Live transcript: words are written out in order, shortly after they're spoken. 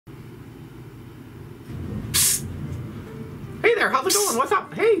Hey there, how's it going? What's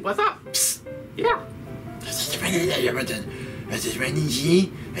up? Hey, what's up? Psst. Yeah.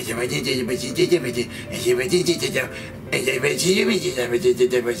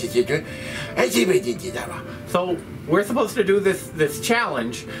 So we're supposed to do this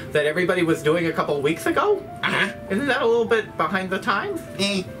challenge that everybody was doing a couple weeks ago? Isn't that a little bit behind the times?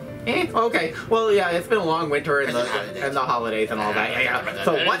 Okay. Well, yeah, it's been a long winter and the holidays and all that. Yeah.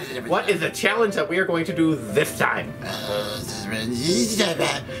 So what is the challenge that we are going to do this time?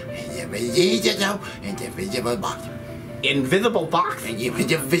 Invisible box? This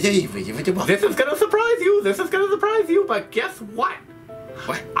is gonna surprise you. This is gonna surprise you. But guess what?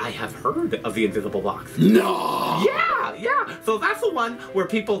 What? I have heard of the invisible box. No! Yeah. So that's the one where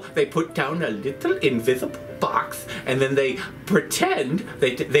they put down a little invisible box and then they pretend,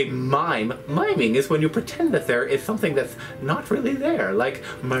 they mime. Miming is when you pretend that there is something that's not really there, like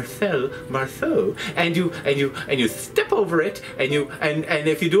Marceau. And you step over it and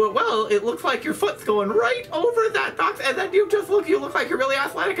if you do it well, it looks like your foot's going right over that box and then you look like you're really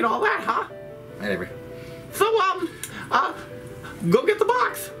athletic and all that, huh? Whatever. So, go get the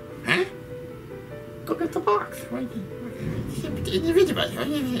box. Huh? Go get the box.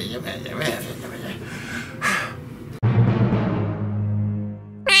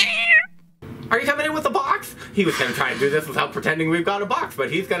 Are you coming in with the box? He was going to try and do this without pretending we've got a box,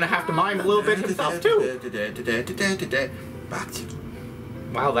 but he's going to have to mime a little bit himself too. Box.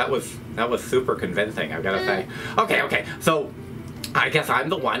 Wow, that was super convincing, I've got to say. Okay. So I guess I'm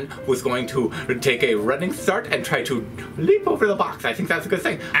the one who's going to take a running start and try to leap over the box. I think that's a good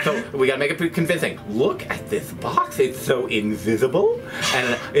thing. So we gotta make it pretty convincing. Look at this box. It's so invisible,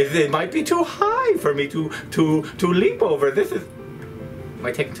 and it might be too high for me to leap over. Am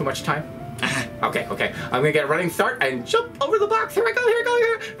I taking too much time? Okay. I'm gonna get a running start and jump over the box. Here I go.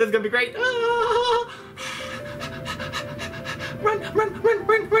 This is gonna be great. Run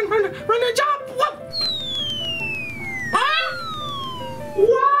and jump!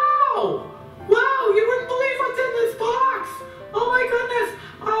 Whoa! Wow! You wouldn't believe what's in this box! Oh my goodness!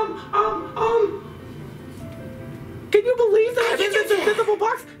 Can you believe that it's in this invisible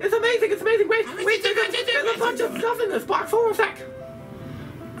box? It's amazing! Wait, there's a bunch of stuff in this box. Hold on a sec.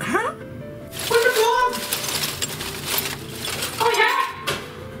 Huh? Wonderful! Oh yeah!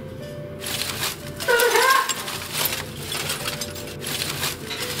 Another hat!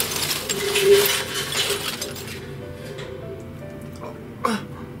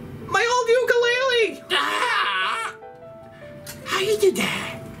 My old ukulele! How you did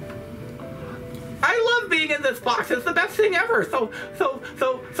that? I love being in this box. It's the best thing ever. So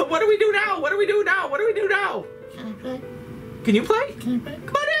what do we do now? What do we do now? Can I play? Can you play? Can you play?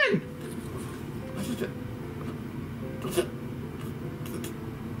 Come on in.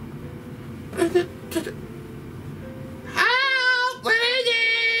 Help! Where is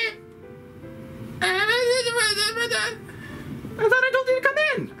it? I thought I told you to come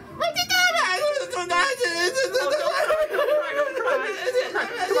in.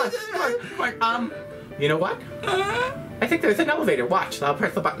 Come on. You know what? I think there's an elevator. Watch. I'll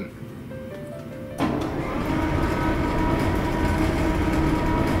press the button.